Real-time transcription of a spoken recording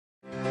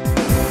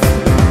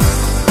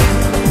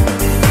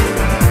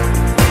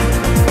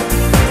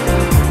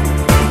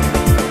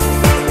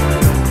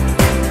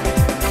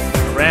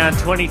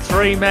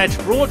Rd23 match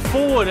brought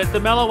forward at the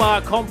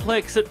Malawar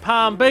Complex at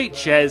Palm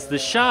Beach as the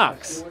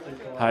Sharks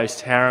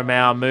host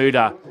Harimau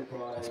Muda.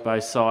 As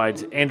both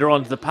sides enter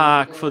onto the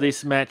park for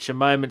this match, a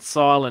moment's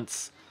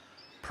silence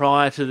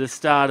prior to the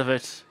start of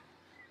it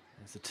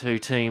as the two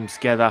teams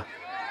gather.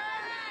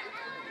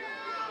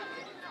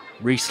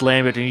 Reece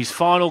Lambert in his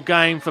final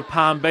game for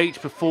Palm Beach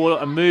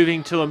before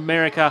moving to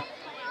America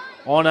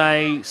on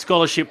a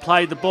scholarship,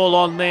 played the ball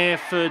on there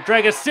for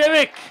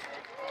Dragicevic.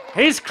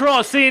 His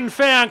cross in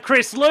found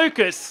Chris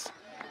Lucas,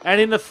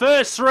 and in the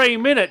first 3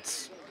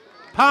 minutes,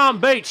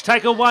 Palm Beach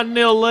take a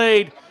 1-0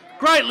 lead.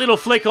 Great little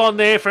flick on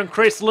there from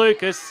Chris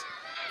Lucas,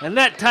 and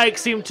that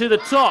takes him to the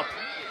top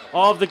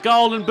of the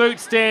Golden Boot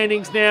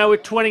standings now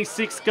with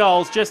 26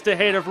 goals, just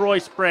ahead of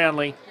Royce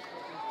Brownlee.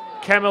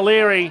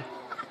 Camilleri,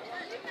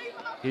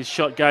 his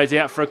shot goes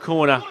out for a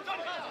corner.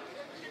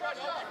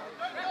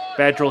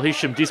 Badrul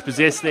Hisham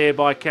dispossessed there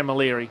by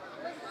Camilleri.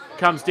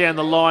 Comes down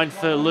the line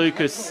for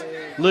Lucas.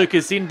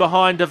 Lucas in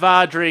behind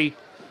Devardry.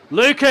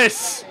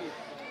 Lucas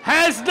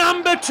has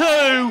number 2.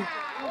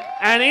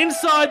 And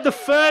inside the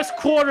first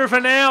quarter of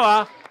an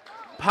hour,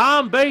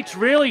 Palm Beach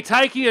really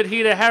taking it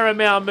here to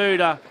Harimau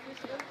Muda.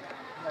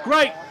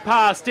 Great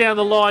pass down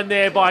the line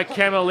there by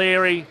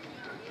Camilleri.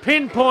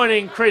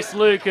 Pinpointing Chris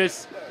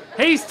Lucas.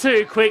 He's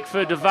too quick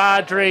for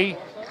Devardry.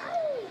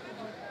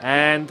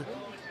 And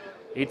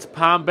it's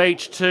Palm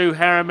Beach 2,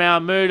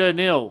 Harimau Muda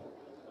 0.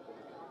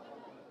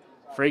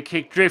 Free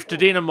kick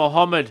drifted in and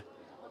Mohammed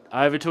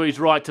over to his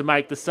right to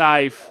make the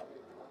save.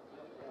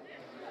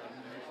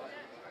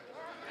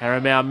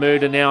 Harimau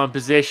Muda now in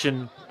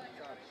possession.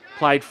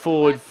 Played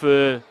forward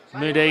for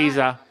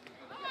Mudiza.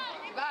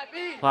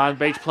 Palm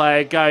Beach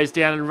player goes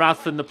down and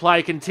Ruthven. The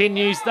play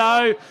continues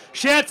though.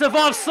 Shouts of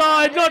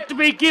offside, not to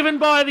be given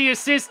by the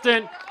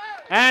assistant.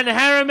 And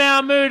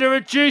Harimau Muda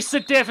reduce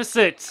the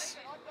deficit.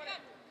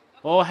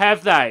 Or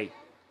have they?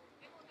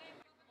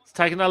 Let's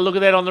take another look at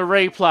that on the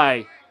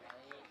replay.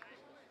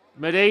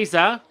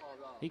 Mudiza,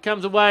 he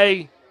comes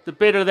away the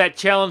better of that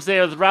challenge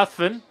there with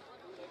Ruthven.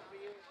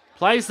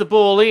 Plays the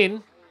ball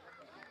in.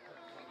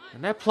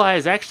 And that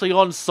player's actually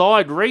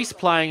onside. Reece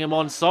playing him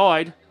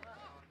onside.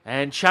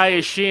 And Che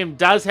Hashim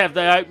does have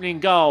the opening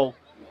goal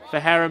for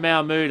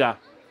Harimau Muda.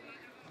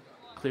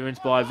 Clearance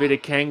by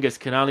Vidakangas,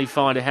 can only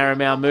find a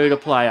Harimau Muda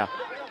player.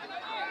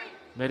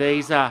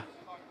 Mudiza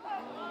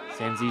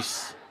sends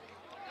his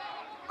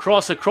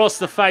cross across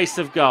the face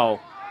of goal.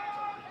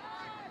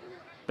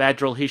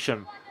 Badrul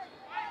Hisham.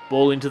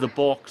 Ball into the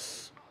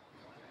box.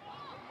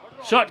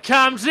 Shot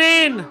comes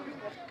in.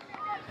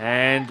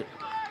 And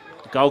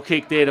goal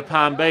kick there to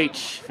Palm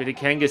Beach.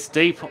 Vidakangas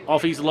deep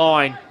off his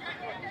line.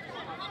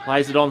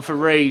 Plays it on for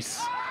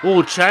Reece.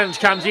 Oh, challenge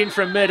comes in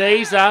from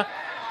Mudiza.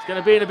 It's going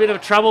to be in a bit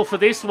of trouble for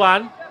this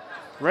one.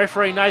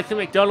 Referee Nathan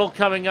McDonald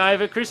coming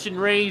over. Christian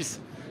Rees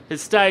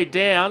has stayed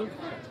down.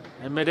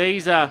 And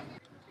Mudiza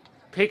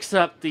picks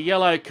up the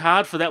yellow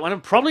card for that one.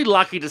 And probably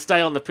lucky to stay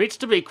on the pitch,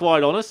 to be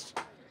quite honest.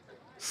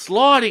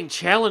 Sliding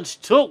challenge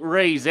took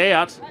Rees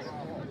out.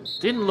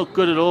 Didn't look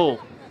good at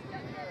all.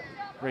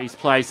 Rees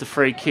plays the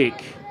free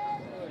kick.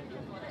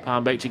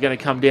 Palm Beach are going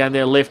to come down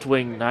their left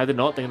wing. No, they're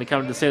not. They're going to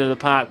come to the centre of the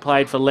park.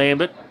 Played for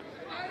Lambert.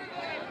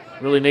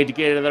 Really need to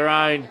get into their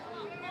own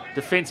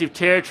defensive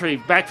territory.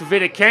 Back for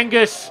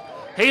Vidakangas.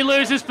 He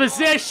loses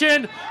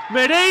possession.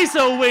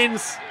 Mudiza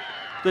wins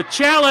the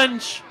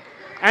challenge.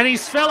 And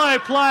his fellow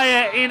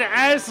player in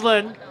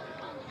Aslan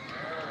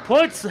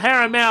puts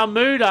Harimau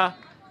Muda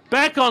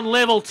back on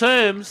level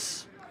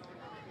terms.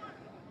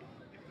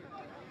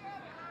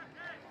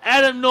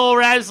 Adam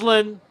Noor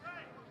Aslan,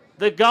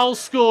 the goal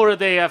scorer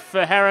there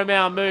for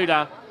Harimau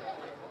Muda.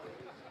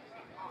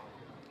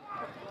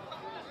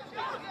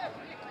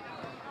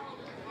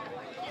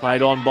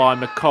 Played on by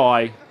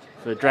Mackay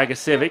for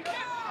Dragicevic.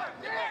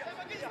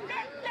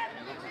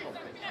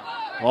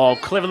 Oh,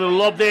 clever little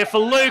lob there for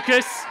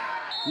Lucas.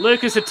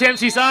 Lucas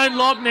attempts his own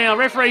lob now.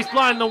 Referee's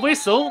blowing the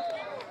whistle.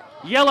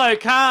 Yellow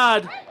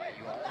card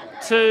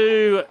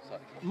to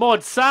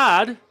Mod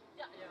Sard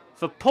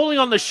for pulling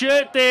on the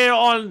shirt there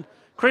on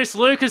Chris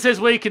Lucas,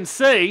 as we can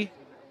see.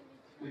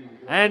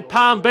 And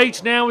Palm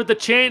Beach now with the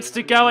chance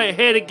to go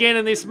ahead again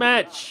in this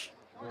match.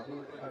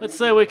 Let's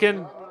see if we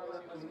can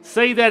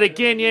see that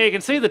again. Yeah, you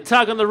can see the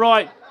tug on the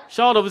right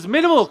shoulder. It was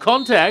minimal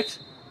contact.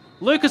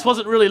 Lucas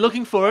wasn't really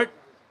looking for it.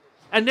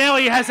 And now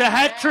he has a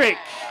hat trick.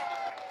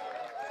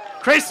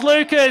 Chris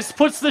Lucas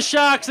puts the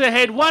Sharks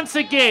ahead once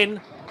again.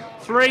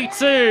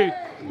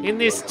 3-2 in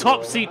this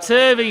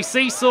topsy-turvy,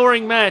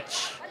 seesawing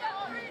match.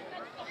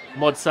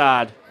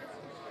 Modsard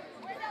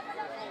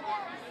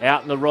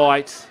out on the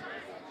right.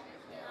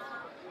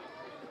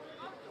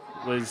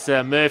 Was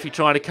Murphy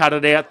trying to cut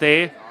it out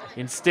there.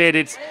 Instead,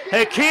 it's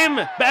Hakim,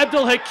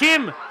 Abdul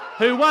Hakim,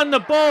 who won the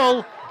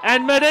ball,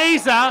 and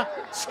Mudiza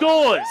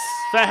scores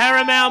for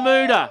Harimau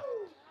Muda.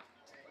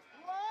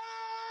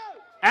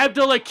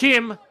 Abdul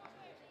Hakim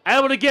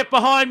able to get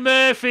behind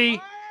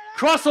Murphy,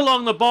 cross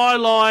along the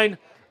byline.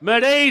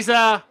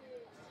 Mudiza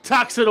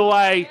tucks it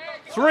away.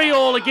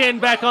 3-3 again,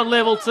 back on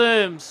level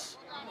terms.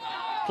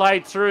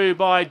 Played through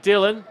by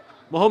Dylan.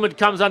 Mohammed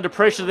comes under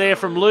pressure there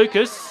from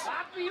Lucas.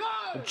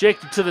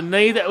 Objected to the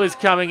knee that was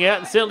coming out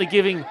and certainly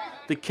giving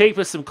the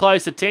keeper some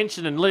close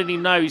attention and letting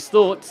him know his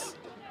thoughts.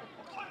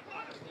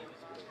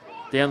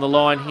 Down the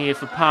line here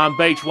for Palm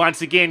Beach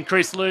once again,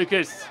 Chris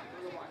Lucas.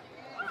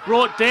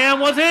 Brought down,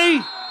 was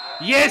he?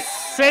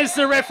 Yes, says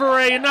the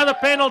referee. Another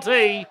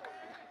penalty.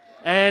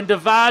 And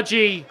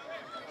Davaji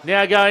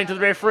now going to the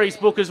referee's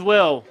book as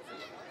well.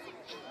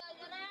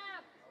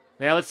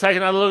 Now let's take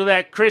another look at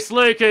that. Chris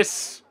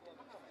Lucas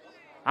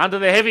under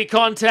the heavy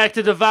contact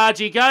of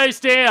Davaji goes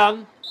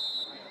down.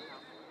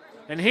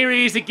 And here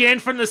he is again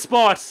from the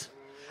spot.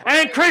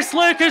 And Chris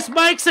Lucas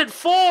makes it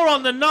 4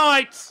 on the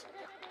night.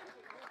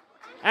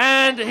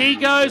 And he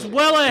goes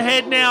well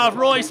ahead now of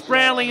Royce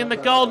Brownlee in the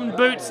Golden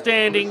Boot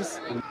standings.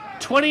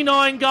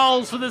 29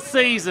 goals for the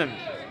season.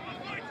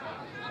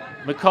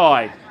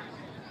 Mackay.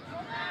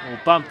 Well,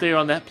 bump there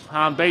on that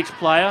Palm Beach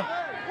player.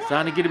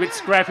 Starting to get a bit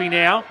scrappy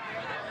now.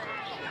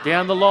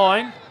 Down the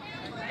line.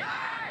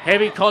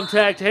 Heavy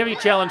contact, heavy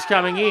challenge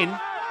coming in.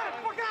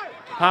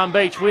 Palm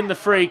Beach win the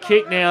free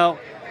kick now.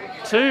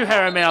 2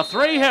 Harimau,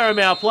 3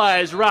 Harimau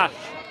players rush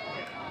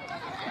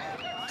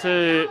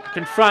to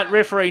confront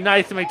referee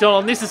Nathan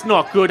McDonald. And this is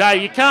not good, eh?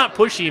 You can't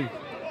push him.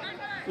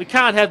 We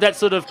can't have that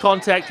sort of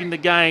contact in the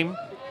game.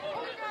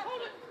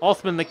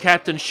 Othman, the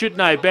captain, should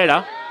know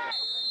better.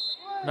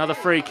 Another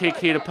free kick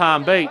here to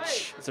Palm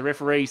Beach. As the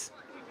referee's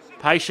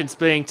patience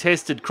being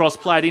tested.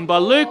 Cross-played in by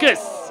Lucas.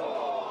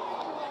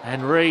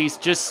 And Rees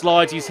just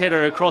slides his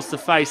header across the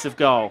face of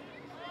goal.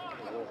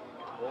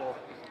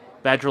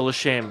 Badrul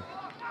Hashem.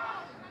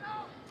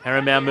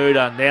 Harimau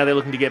Muda, now they're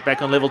looking to get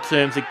back on level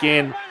terms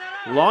again.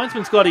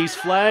 Linesman's got his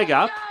flag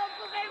up.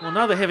 Well,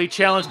 another heavy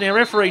challenge now.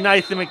 Referee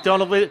Nathan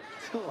McDonald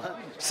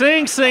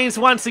seeing scenes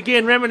once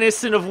again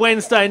reminiscent of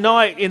Wednesday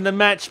night in the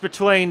match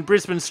between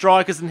Brisbane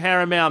Strikers and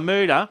Harimau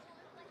Muda.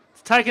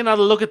 Let's take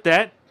another look at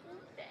that.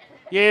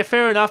 Yeah,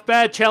 fair enough.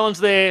 Bad challenge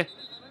there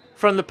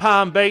from the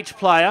Palm Beach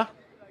player.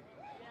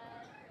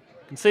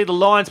 You can see the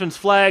linesman's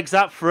flag's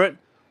up for it.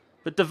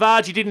 But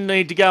Davaji didn't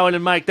need to go in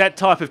and make that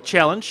type of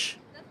challenge.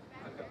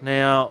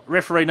 Now,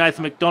 referee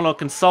Nathan McDonald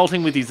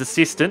consulting with his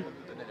assistant.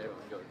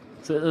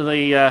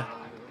 Certainly,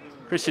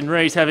 Christian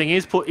Rees having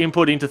his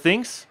input into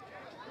things.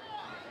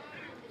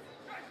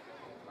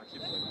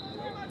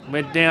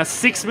 We're now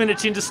 6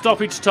 minutes into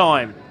stoppage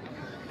time.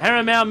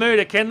 Harimau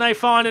Muda, can they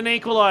find an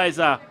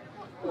equaliser?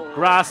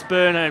 Grass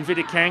burner and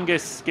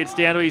Vitikangas gets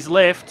down to his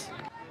left.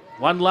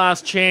 One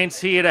last chance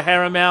here to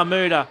Harimau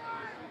Muda.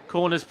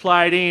 Corner's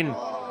played in.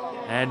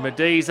 And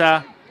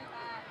Mediza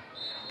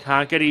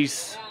can't get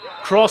his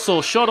cross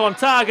or shot on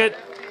target.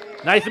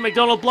 Nathan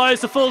McDonald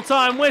blows the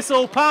full-time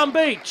whistle. Palm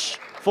Beach,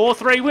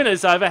 4-3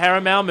 winners over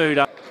Harimau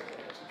Muda.